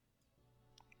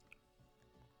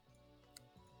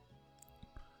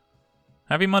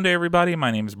Happy Monday, everybody. My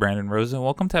name is Brandon Rosa, and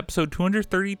welcome to episode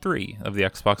 233 of the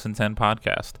Xbox in 10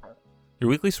 podcast, your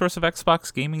weekly source of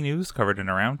Xbox gaming news covered in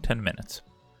around 10 minutes.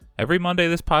 Every Monday,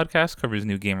 this podcast covers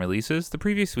new game releases, the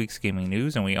previous week's gaming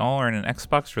news, and we all learn an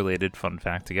Xbox-related fun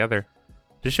fact together.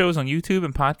 This show is on YouTube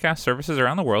and podcast services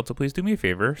around the world, so please do me a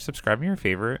favor, subscribe to your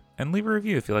favorite, and leave a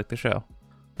review if you like the show.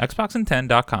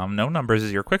 Xboxin10.com, no numbers,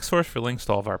 is your quick source for links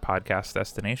to all of our podcast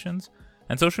destinations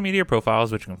and social media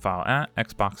profiles, which you can follow at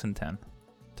Xboxin10.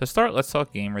 To start, let's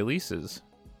talk game releases.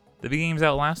 The big games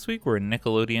out last week were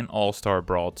Nickelodeon All-Star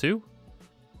Brawl 2,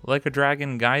 Like a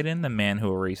Dragon Gaiden, The Man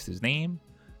Who Erased His Name,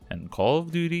 and Call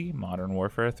of Duty Modern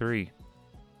Warfare 3.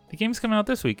 The games coming out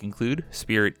this week include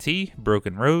Spirit T,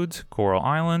 Broken Roads, Coral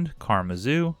Island, Karma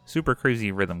Zoo, Super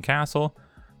Crazy Rhythm Castle,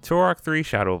 Turok 3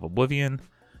 Shadow of Oblivion,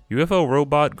 UFO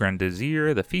Robot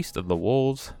Grenadier, The Feast of the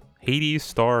Wolves, Hades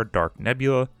Star Dark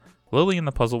Nebula, Lily in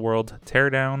the Puzzle World,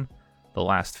 Teardown, The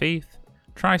Last Faith,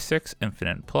 Tri-6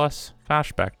 Infinite Plus,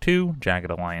 Flashback 2, Jagged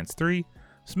Alliance 3,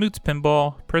 Smoots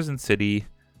Pinball, Prison City,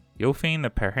 Yofane the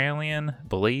Paralian,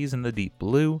 Blaze in the Deep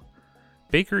Blue,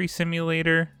 Bakery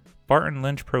Simulator, Barton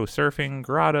Lynch Pro Surfing,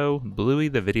 Grotto, Bluey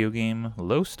the Video Game,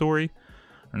 Low Story,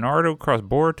 Naruto Cross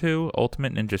Border 2,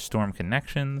 Ultimate Ninja Storm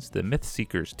Connections, The Myth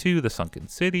Seekers 2, The Sunken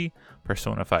City,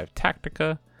 Persona 5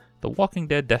 Tactica, The Walking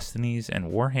Dead Destinies, and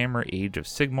Warhammer Age of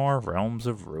Sigmar Realms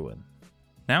of Ruin.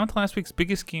 Now into last week's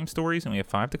biggest game stories, and we have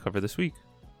 5 to cover this week.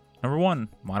 Number 1,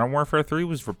 Modern Warfare 3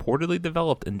 was reportedly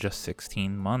developed in just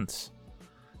 16 months.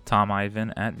 Tom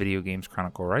Ivan at Video Games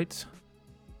Chronicle writes,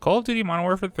 Call of Duty Modern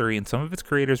Warfare 3 and some of its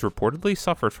creators reportedly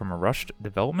suffered from a rushed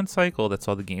development cycle that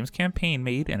saw the game's campaign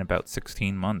made in about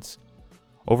 16 months.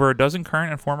 Over a dozen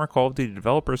current and former Call of Duty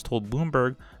developers told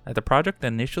Bloomberg that the project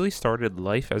initially started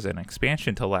life as an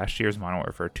expansion to last year's Modern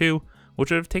Warfare 2, which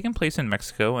would have taken place in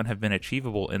Mexico and have been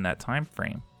achievable in that time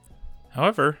frame.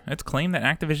 However, it's claimed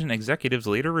that Activision executives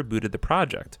later rebooted the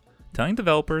project, telling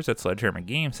developers at Sledgehammer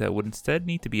Games that it would instead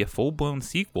need to be a full-blown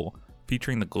sequel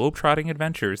featuring the globe-trotting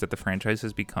adventures that the franchise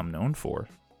has become known for.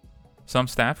 Some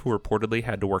staff who reportedly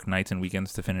had to work nights and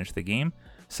weekends to finish the game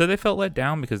said they felt let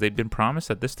down because they'd been promised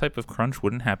that this type of crunch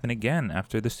wouldn't happen again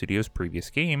after the studio's previous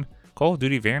game, Call of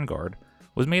Duty Vanguard,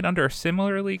 was made under a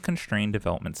similarly constrained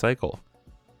development cycle.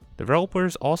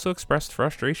 Developers also expressed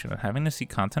frustration at having to seek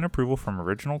content approval from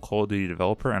original Call of Duty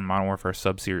developer and Modern Warfare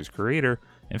sub-series creator,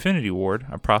 Infinity Ward,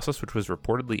 a process which was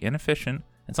reportedly inefficient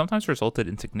and sometimes resulted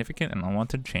in significant and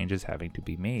unwanted changes having to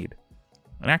be made.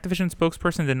 An Activision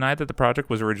spokesperson denied that the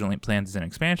project was originally planned as an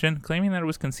expansion, claiming that it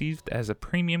was conceived as a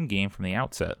premium game from the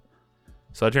outset.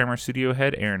 Sledgehammer studio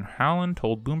head Aaron Howland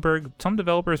told Bloomberg some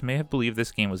developers may have believed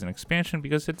this game was an expansion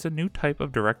because it's a new type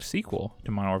of direct sequel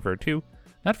to Modern Warfare 2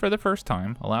 that for the first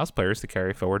time allows players to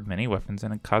carry forward many weapons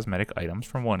and cosmetic items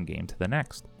from one game to the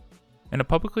next. In a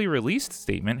publicly released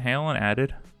statement, Howland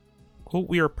added, quote,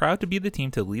 "We are proud to be the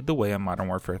team to lead the way on Modern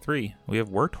Warfare 3. We have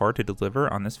worked hard to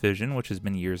deliver on this vision, which has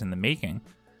been years in the making.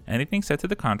 Anything said to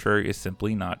the contrary is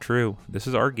simply not true. This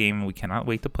is our game and we cannot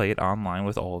wait to play it online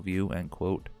with all of you," end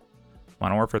quote.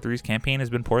 Modern Warfare 3's campaign has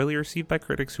been poorly received by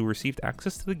critics who received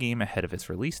access to the game ahead of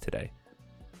its release today.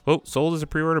 Quote, "Sold as a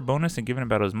pre-order bonus and given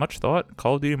about as much thought,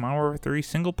 Call of Duty Modern Warfare 3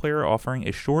 single-player offering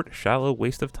a short, shallow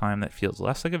waste of time that feels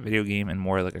less like a video game and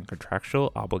more like a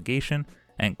contractual obligation,"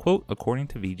 end quote, according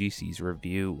to VGC's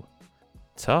review.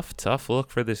 Tough look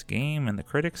for this game, and the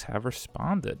critics have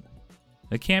responded.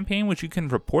 The campaign, which you can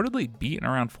reportedly beat in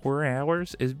around 4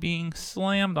 hours, is being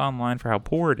slammed online for how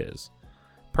poor it is.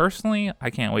 Personally, I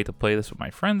can't wait to play this with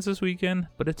my friends this weekend,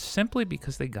 but it's simply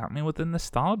because they got me with a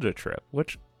nostalgia trip,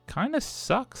 which kinda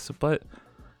sucks, but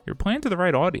you're playing to the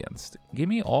right audience. Give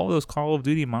me all those Call of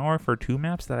Duty Modern Warfare 2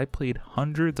 maps that I played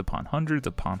hundreds upon hundreds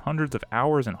upon hundreds of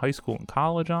hours in high school and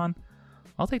college on.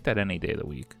 I'll take that any day of the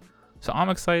week. So I'm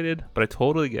excited, but I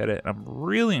totally get it. I'm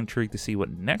really intrigued to see what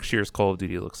next year's Call of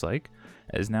Duty looks like,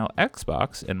 as now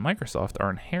Xbox and Microsoft are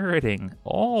inheriting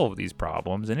all of these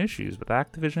problems and issues with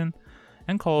Activision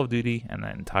and Call of Duty and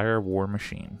that entire war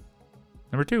machine.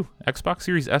 Number 2, Xbox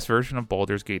Series S version of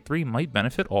Baldur's Gate 3 might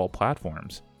benefit all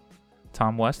platforms.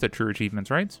 Tom West at True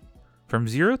Achievements writes, "From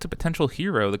zero to potential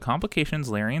hero, the complications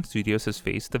Larian Studios has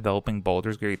faced developing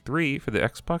Baldur's Gate 3 for the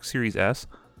Xbox Series S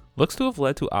looks to have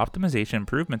led to optimization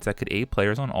improvements that could aid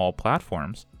players on all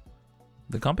platforms.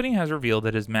 The company has revealed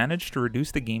that it has managed to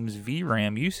reduce the game's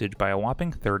VRAM usage by a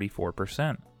whopping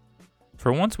 34%.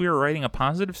 For once, we were writing a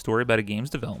positive story about a game's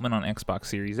development on Xbox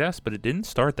Series S, but it didn't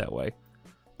start that way.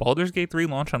 Baldur's Gate 3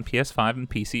 launched on PS5 and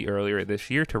PC earlier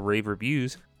this year to rave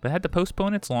reviews, but had to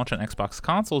postpone its launch on Xbox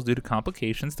consoles due to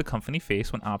complications the company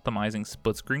faced when optimizing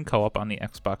split-screen co-op on the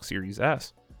Xbox Series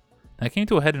S. That came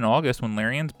to a head in August when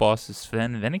Larian's boss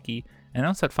Sven Venicky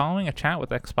announced that following a chat with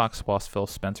Xbox boss Phil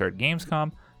Spencer at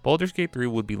Gamescom, Baldur's Gate 3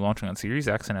 would be launching on Series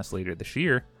X and S later this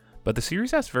year, but the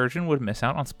Series S version would miss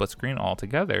out on split screen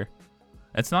altogether.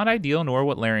 It's not ideal nor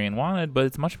what Larian wanted, but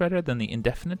it's much better than the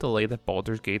indefinite delay that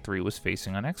Baldur's Gate 3 was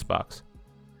facing on Xbox.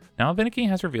 Now Vinnicky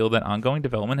has revealed that ongoing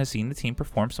development has seen the team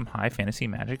perform some high fantasy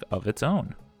magic of its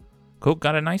own. Quote,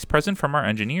 got a nice present from our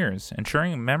engineers,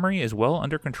 ensuring memory is well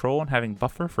under control and having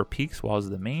buffer for peaks while is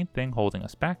the main thing holding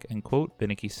us back, end quote,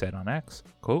 Vinnicky said on X.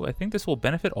 Quote, I think this will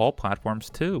benefit all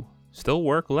platforms too. Still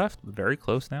work left, but very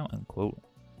close now, end quote.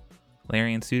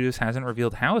 Larian Studios hasn't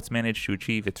revealed how it's managed to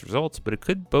achieve its results, but it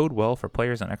could bode well for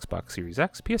players on Xbox Series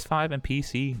X, PS5, and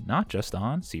PC, not just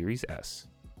on Series S.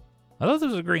 I thought this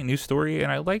was a great news story,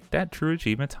 and I like that True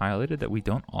Achievements highlighted that we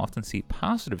don't often see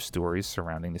positive stories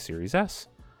surrounding the Series S.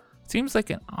 It seems like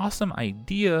an awesome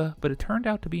idea, but it turned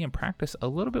out to be in practice a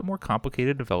little bit more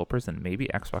complicated developers than maybe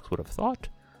Xbox would have thought.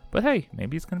 But hey,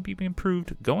 maybe it's going to be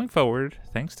improved going forward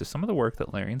thanks to some of the work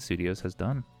that Larian Studios has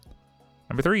done.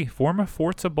 Number 3, former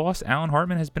Forza boss Alan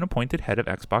Hartman has been appointed head of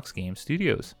Xbox Game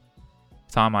Studios.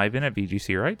 Tom Ivan at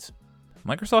VGC writes,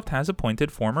 Microsoft has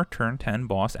appointed former Turn 10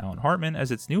 boss Alan Hartman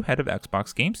as its new head of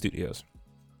Xbox Game Studios.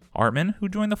 Hartman, who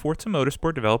joined the Forza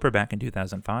Motorsport developer back in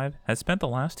 2005, has spent the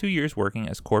last 2 years working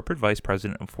as corporate vice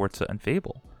president of Forza and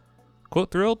Fable.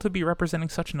 Quote, thrilled to be representing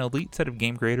such an elite set of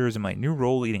game creators in my new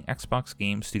role leading Xbox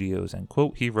Game Studios, end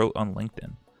quote, he wrote on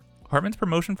LinkedIn. Hartman's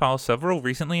promotion follows several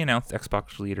recently announced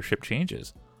Xbox leadership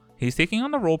changes. He's taking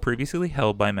on the role previously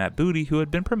held by Matt Booty, who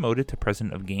had been promoted to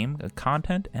president of game,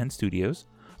 content, and studios,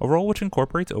 a role which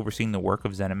incorporates overseeing the work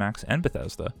of ZeniMax and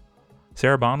Bethesda.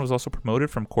 Sarah Bond was also promoted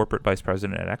from corporate vice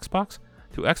president at Xbox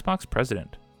to Xbox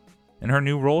president. In her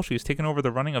new role, she has taken over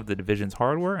the running of the division's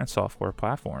hardware and software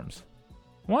platforms.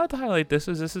 I wanted to highlight this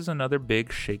as this is another big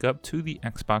shakeup to the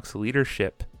Xbox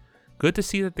leadership. Good to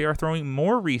see that they are throwing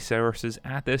more resources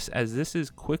at this, as this is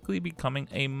quickly becoming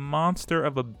a monster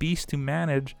of a beast to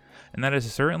manage, and that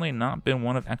has certainly not been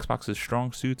one of Xbox's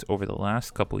strong suits over the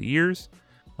last couple of years.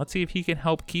 Let's see if he can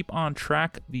help keep on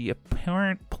track the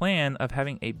apparent plan of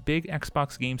having a big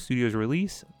Xbox Game Studios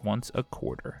release once a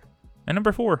quarter. And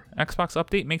number 4, Xbox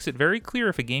update makes it very clear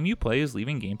if a game you play is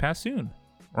leaving Game Pass soon.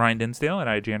 Ryan Dinsdale at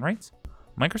IGN writes,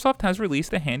 Microsoft has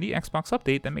released a handy Xbox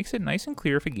update that makes it nice and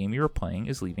clear if a game you are playing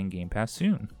is leaving Game Pass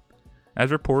soon.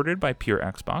 As reported by Pure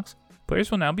Xbox, players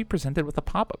will now be presented with a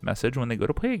pop-up message when they go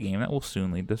to play a game that will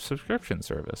soon leave the subscription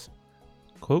service.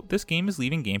 Quote, this game is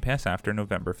leaving Game Pass after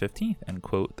November 15th, end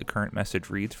quote, the current message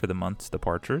reads for the month's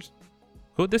departures.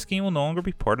 Quote, this game will no longer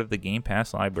be part of the Game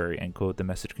Pass library, end quote, the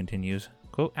message continues.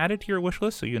 Quote, add it to your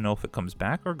wishlist so you know if it comes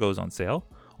back or goes on sale,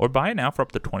 or buy it now for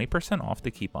up to 20% off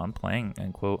to keep on playing,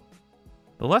 end quote.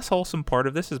 The less wholesome part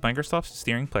of this is Microsoft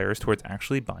steering players towards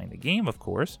actually buying the game, of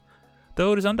course,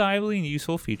 though it is undoubtedly a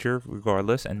useful feature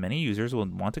regardless, and many users will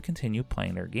want to continue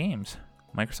playing their games.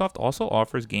 Microsoft also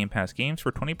offers Game Pass games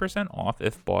for 20% off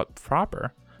if bought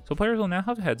proper, so players will now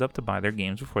have a heads up to buy their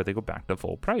games before they go back to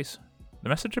full price. The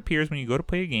message appears when you go to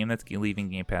play a game that's leaving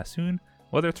Game Pass soon,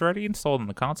 whether it's already installed on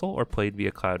the console or played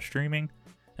via cloud streaming,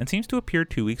 and seems to appear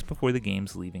 2 weeks before the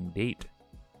game's leaving date.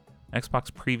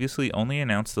 Xbox previously only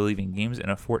announced the leaving games in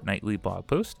a fortnightly blog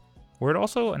post, where it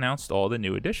also announced all the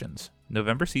new additions.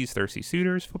 November sees Thirsty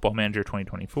Suitors, Football Manager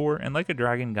 2024, and Like a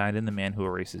Dragon Guide and the Man Who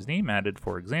Erased His Name added,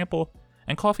 for example,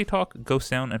 and Coffee Talk, Ghost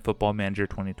Town, and Football Manager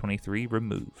 2023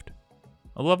 removed.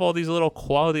 I love all these little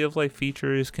quality of life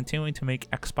features, continuing to make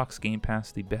Xbox Game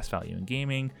Pass the best value in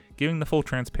gaming, giving the full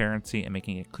transparency and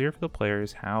making it clear for the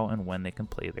players how and when they can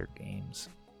play their games.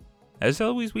 As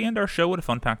always, we end our show with a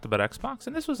fun fact about Xbox,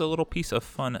 and this was a little piece of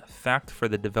fun fact for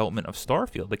the development of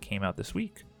Starfield that came out this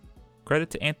week. Credit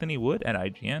to Anthony Wood at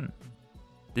IGN.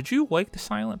 Did you like the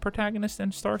silent protagonist in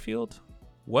Starfield?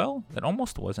 Well, that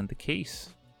almost wasn't the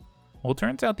case. Well, it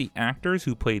turns out the actors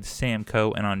who played Sam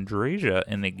Coe and Andreja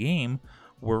in the game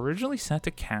were originally set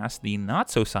to cast the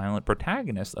not-so-silent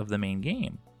protagonist of the main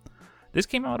game. This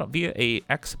came out via a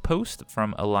X post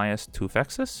from Elias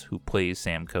Tufexis, who plays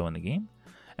Sam Coe in the game,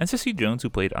 and Cissy Jones, who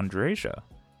played Andreja.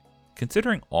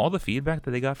 Considering all the feedback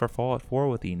that they got for Fallout 4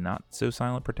 with the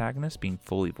not-so-silent protagonist being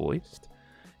fully voiced,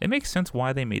 it makes sense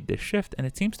why they made this shift, and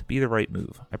it seems to be the right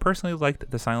move. I personally liked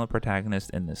the silent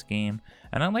protagonist in this game,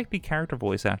 and I like the character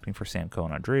voice acting for Sam Coe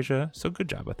and Andreja, so good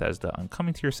job Bethesda on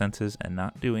coming to your senses and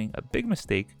not doing a big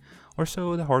mistake, or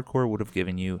so the hardcore would have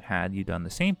given you had you done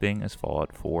the same thing as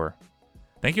Fallout 4.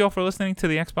 Thank you all for listening to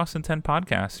the Xbox in 10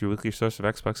 podcast, your weekly source of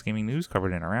Xbox gaming news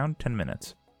covered in around 10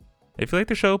 minutes. If you like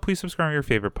the show, please subscribe to your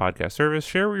favorite podcast service,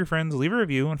 share with your friends, leave a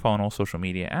review, and follow on all social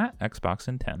media at Xbox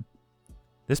in 10.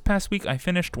 This past week I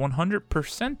finished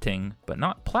 100%ing, but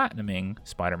not platinuming,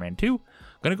 Spider-Man 2.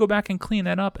 Gonna go back and clean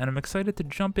that up, and I'm excited to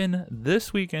jump in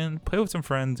this weekend, play with some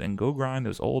friends, and go grind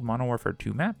those old Modern Warfare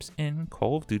 2 maps in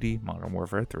Call of Duty Modern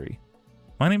Warfare 3.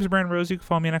 My name is Brandon Rose. You can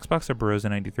follow me on Xbox at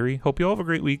Barosa93. Hope you all have a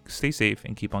great week, stay safe,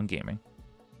 and keep on gaming.